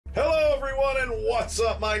everyone, and what's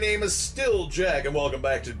up? My name is still Jack, and welcome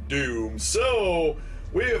back to Doom. So,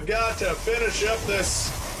 we have got to finish up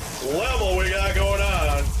this level we got going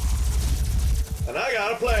on. And I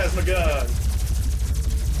got a plasma gun.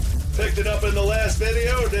 Picked it up in the last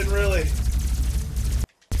video, didn't really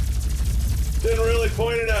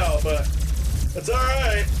point it out, but it's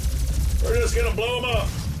alright. We're just gonna blow them up.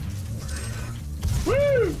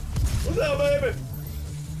 Woo! What's up, baby?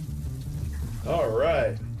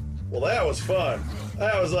 Alright. Well, that was fun.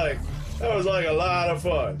 That was like a lot of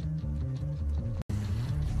fun.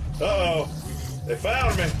 Uh-oh. They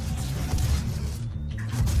found me.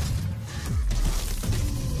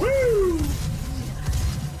 Woo!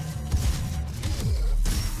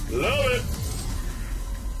 Love it.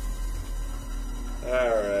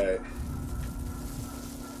 Alright.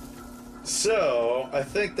 So, I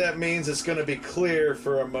think that means it's going to be clear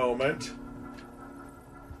for a moment.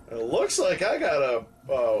 It looks like I got a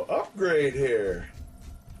upgrade here.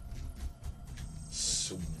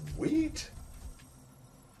 Sweet.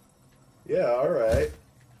 Yeah, alright.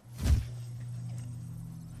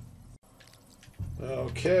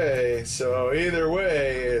 Okay, so either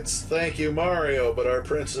way, it's thank you, Mario, but our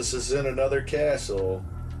princess is in another castle.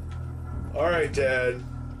 Alright, Dad.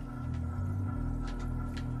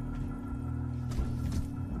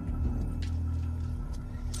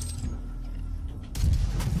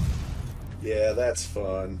 Yeah, that's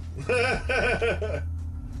fun.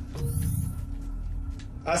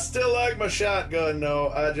 I still like my shotgun, though.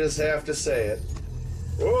 I just have to say it.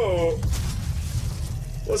 Whoa!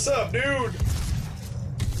 What's up, dude?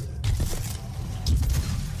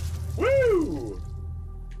 Woo!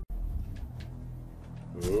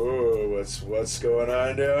 Ooh, what's going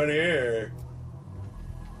on down here?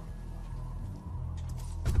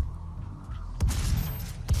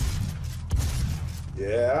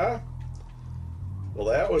 Yeah? Well,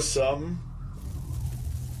 that was something.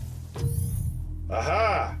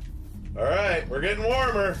 Aha! Alright, we're getting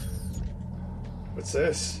warmer. What's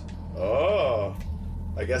this? Oh,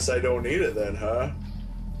 I guess I don't need it then, huh?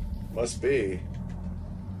 Must be.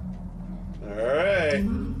 Alright.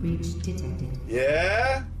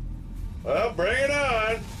 Yeah? Well, bring it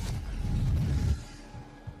on.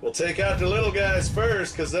 We'll take out the little guys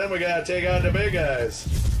first, because then we gotta take out the big guys.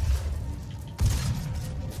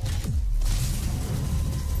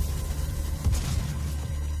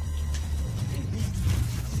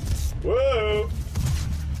 Whoa!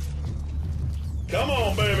 Come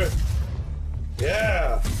on, baby!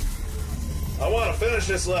 Yeah! I want to finish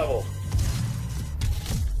this level.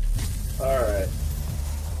 Alright.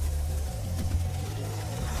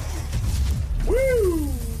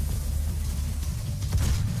 Woo!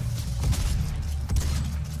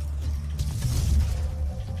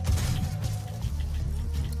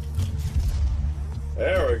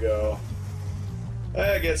 There we go.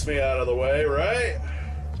 That gets me out of the way, right?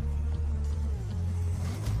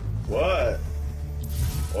 What?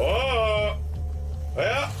 Oh!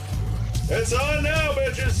 Well, it's on now,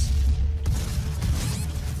 bitches!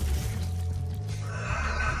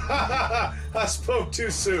 I spoke too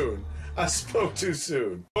soon. I spoke too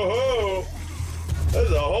soon. Oh, this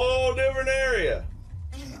is a whole different area.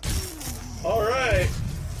 Alright.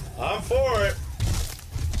 I'm for it.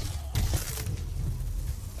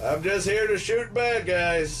 I'm just here to shoot bad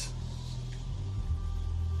guys.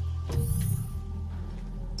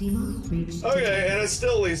 Okay, and it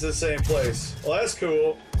still leads to the same place. Well, that's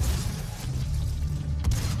cool.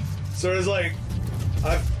 So there's like,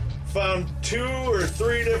 I've found 2 or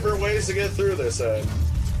 3 different ways to get through this end.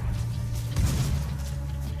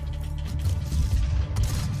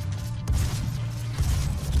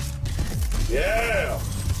 Yeah!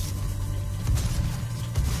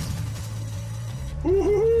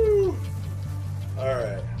 Woohoo!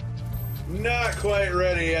 Alright. Not quite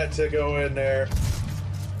ready yet to go in there.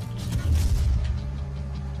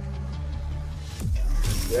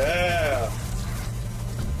 Yeah.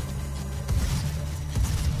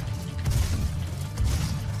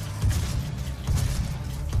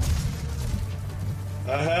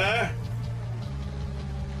 Uh-huh.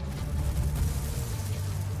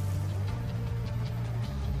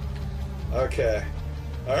 Okay.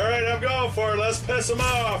 All right, I'm going for it. Let's piss him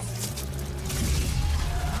off.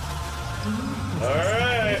 All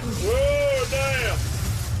right. Whoa, damn.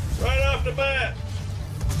 Right off the bat.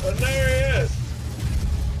 And there he is.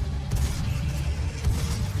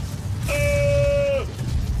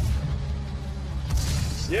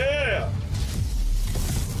 Yeah!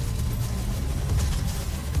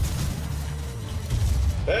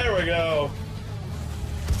 There we go.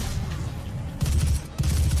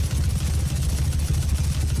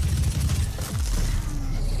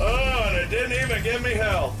 Oh, and it didn't even give me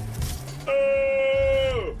health.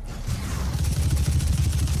 Oh!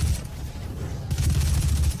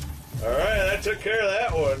 Alright, that took care of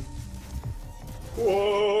that one.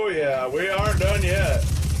 Whoa, yeah, we aren't done yet.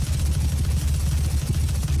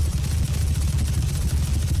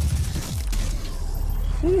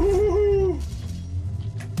 Woo-hoo-hoo.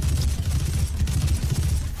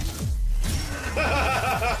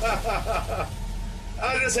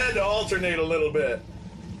 I just had to alternate a little bit.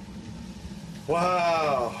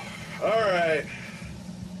 Wow. Alright.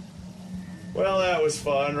 Well, that was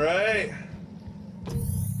fun, right?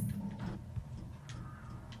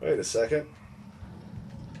 Wait a second.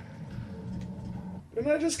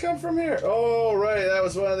 Didn't I just come from here? Oh, right. That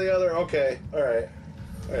was one of the other... Okay. Alright.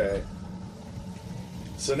 Alright.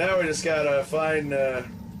 So now we just gotta find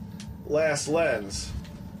last lens.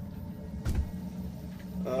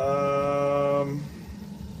 Well,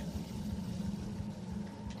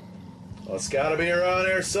 it's gotta be around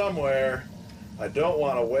here somewhere. I don't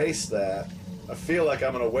want to waste that. I feel like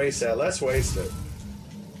I'm gonna waste that. Let's waste it.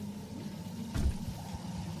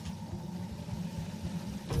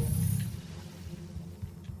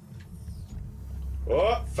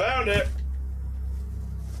 Oh, found it.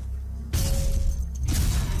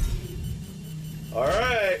 All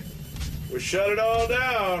right. We shut it all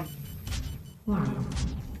down. Warning.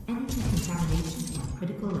 Energy contamination at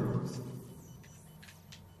critical levels.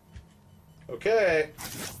 Okay.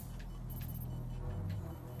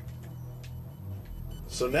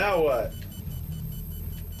 So now what?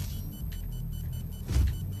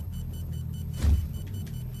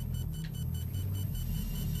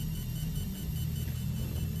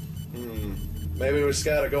 Maybe we just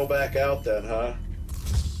gotta go back out then, huh?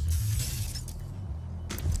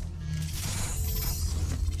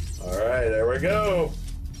 Alright, there we go.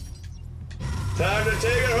 Time to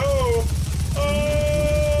take it home.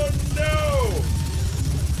 Oh no!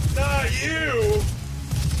 Not you!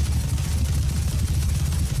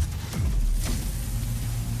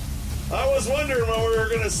 I was wondering when we were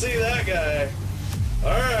gonna see that guy.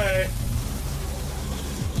 Alright.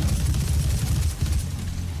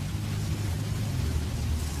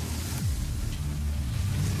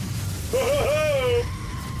 Whoa!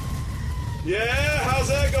 Yeah, how's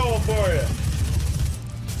that going for you?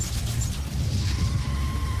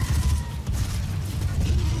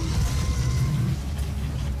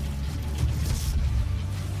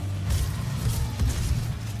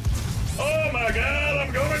 Oh my god,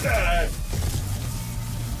 I'm gonna die.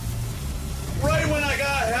 Right when I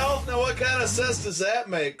got health, now what kind of sense does that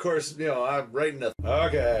make? Of course, you know, I'm right in the...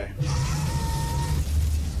 Okay.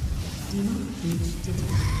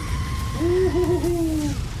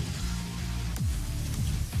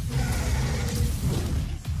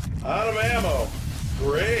 Out of ammo.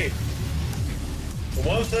 Great. The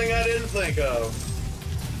one thing I didn't think of.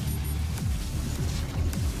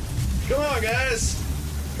 Come on, guys.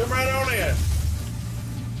 Come right on in.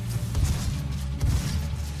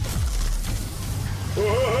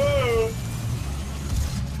 Whoa!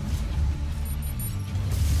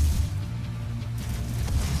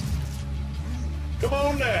 Come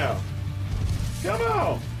on now. Come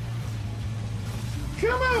on.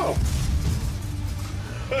 Come on.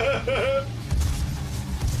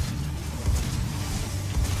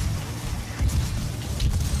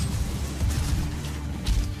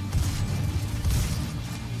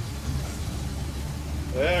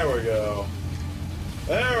 There we go.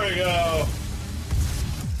 There we go.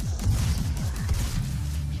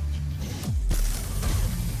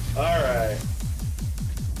 All right.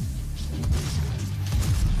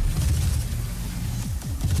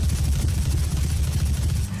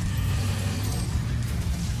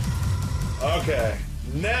 Okay,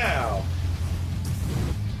 now.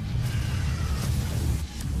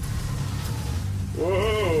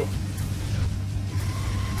 Whoa.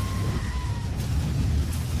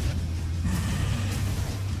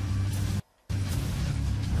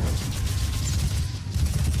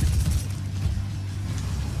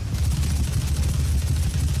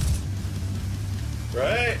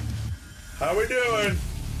 Right? How we doing?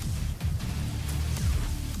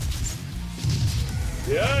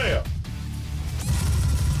 Yeah.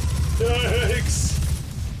 Yikes.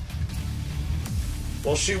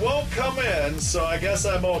 Well, she won't come in, so I guess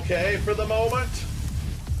I'm okay for the moment.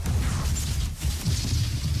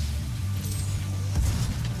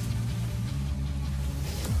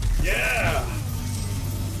 Yeah.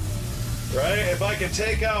 Right? If I can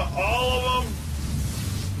take out all of them.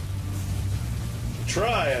 I'm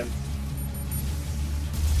trying.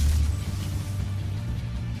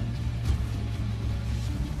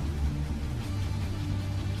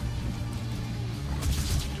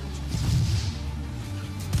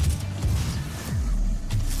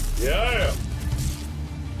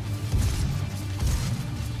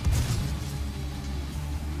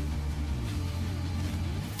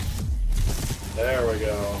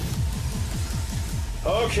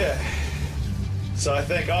 Okay. So I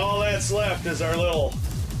think all that's left is our little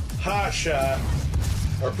hot shot.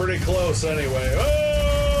 Or pretty close anyway. Oh!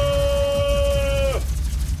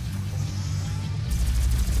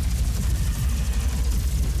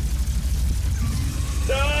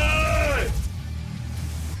 Die!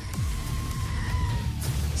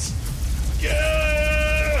 Yeah!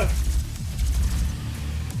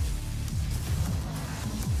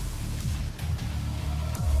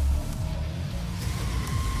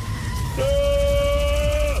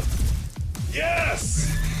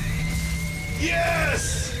 Yes!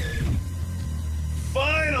 Yes!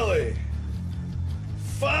 Finally!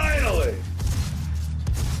 Finally!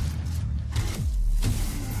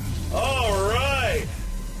 All right!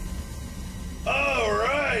 All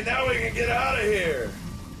right! Now we can get out of here.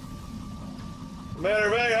 Matter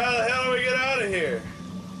of fact, how the hell do we get out of here?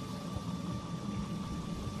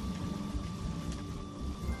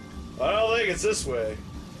 I don't think it's this way.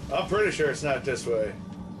 I'm pretty sure it's not this way.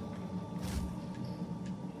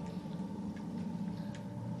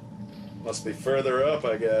 Must be further up,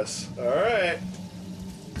 I guess. All right.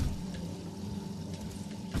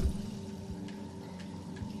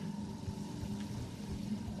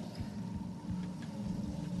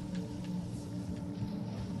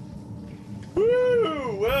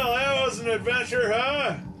 Woo! Well, that was an adventure,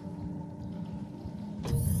 huh?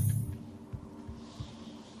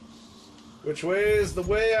 Which way is the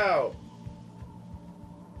way out?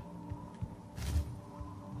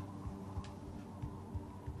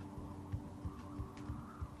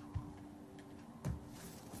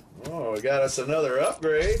 Oh, we got us another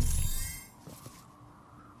upgrade.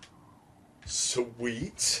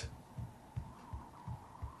 Sweet.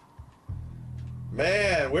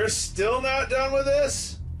 Man, we're still not done with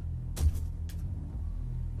this?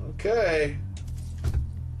 Okay.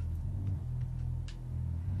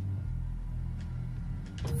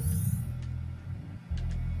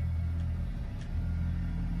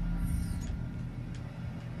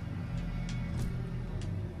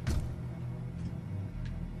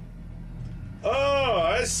 Oh,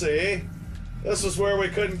 I see. This was where we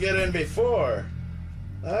couldn't get in before.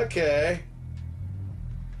 Okay.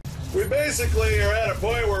 We basically are at a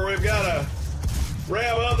point where we've got to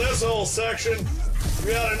ramp up this whole section.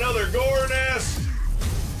 We got another gore nest.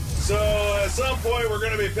 So at some point we're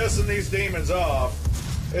going to be pissing these demons off.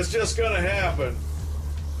 It's just going to happen.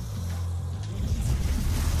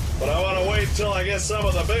 But I want to wait until I get some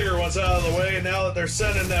of the bigger ones out of the way now that they're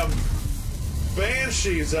sending them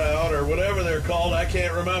banshees out, or whatever they're called. I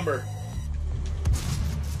can't remember.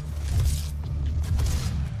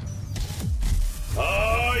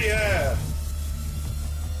 Oh, yeah.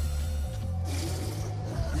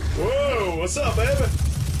 Whoa, what's up, baby?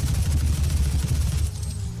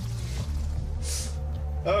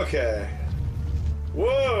 Okay.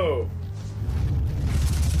 Whoa.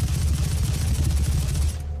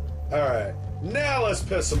 All right. Now let's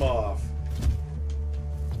piss them off.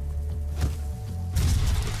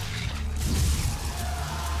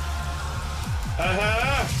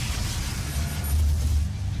 Uh-huh.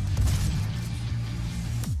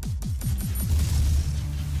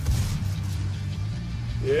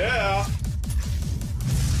 Yeah.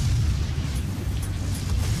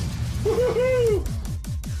 Woo-hoo-hoo.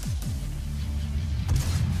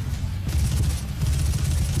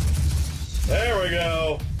 There we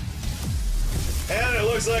go. And it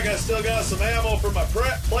looks like I still got some ammo for my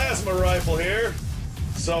plasma rifle here.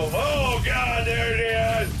 So, oh God, there it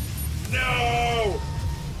is. No!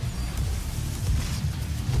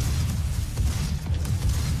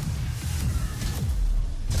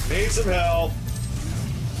 Need some help.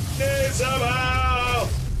 Need some help!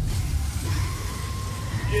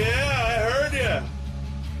 Yeah, I heard you.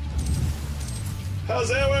 How's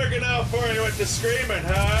that working out for you with the screaming,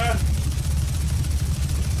 huh?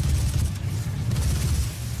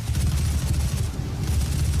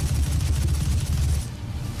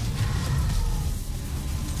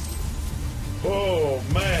 Oh,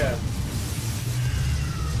 man.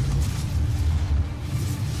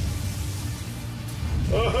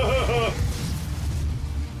 Oh.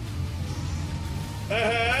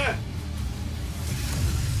 Uh-huh.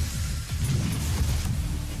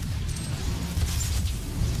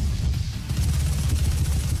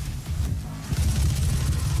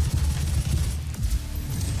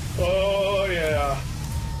 Oh, yeah.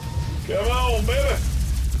 Come on, baby.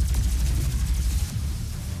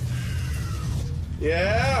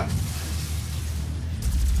 Yeah?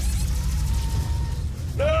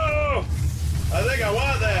 No! I think I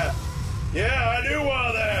want that. Yeah, I do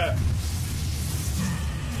want that.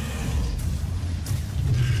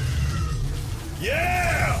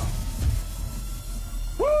 Yeah!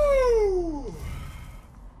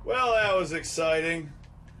 exciting.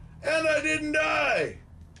 And I didn't die.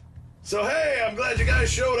 So hey, I'm glad you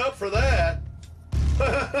guys showed up for that.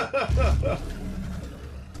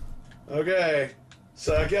 Okay.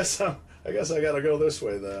 So I guess I gotta go this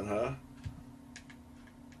way then, huh?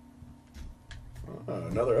 Oh,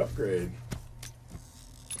 another upgrade.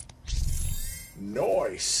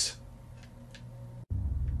 Nice.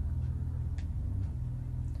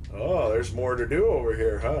 Oh, there's more to do over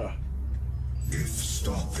here, huh? If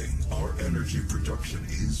stopping our energy production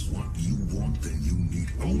is what you want, then you need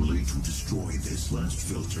only to destroy this last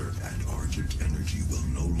filter, and Argent energy will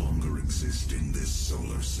no longer exist in this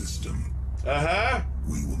solar system. Uh-huh.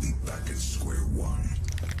 We will be back at square one.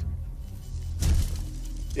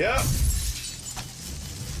 Yep.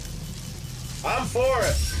 I'm for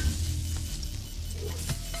it.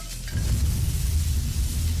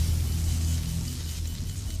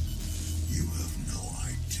 You have no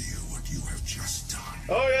idea what you have just done.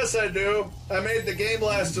 Oh, yes, I do. I made the game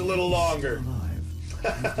last a little longer. Alive.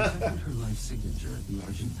 We've detected her life signature at the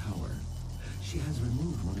Argent Tower. She has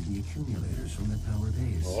removed one of the accumulators from the tower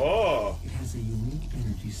base. Oh. It has a unique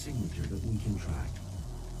energy signature that we can track.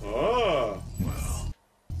 Oh. Well,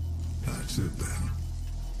 that's it then.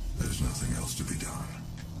 There's nothing else to be done.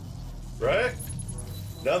 Right?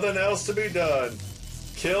 Nothing else to be done.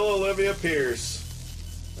 Kill Olivia Pierce.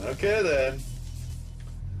 Okay, then.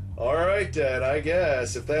 Alright, then, I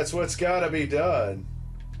guess. If that's what's gotta be done.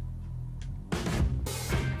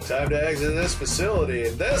 Time to exit this facility,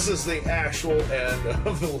 and this is the actual end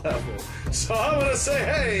of the level. So I'm going to say,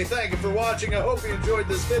 hey, thank you for watching. I hope you enjoyed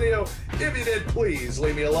this video. If you did, please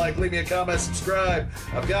leave me a like, leave me a comment, subscribe.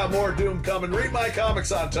 I've got more Doom coming. Read my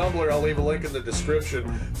comics on Tumblr. I'll leave a link in the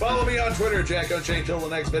description. Follow me on Twitter, Jack Unchained. Till the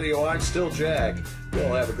next video, I'm still Jack. You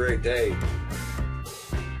all have a great day.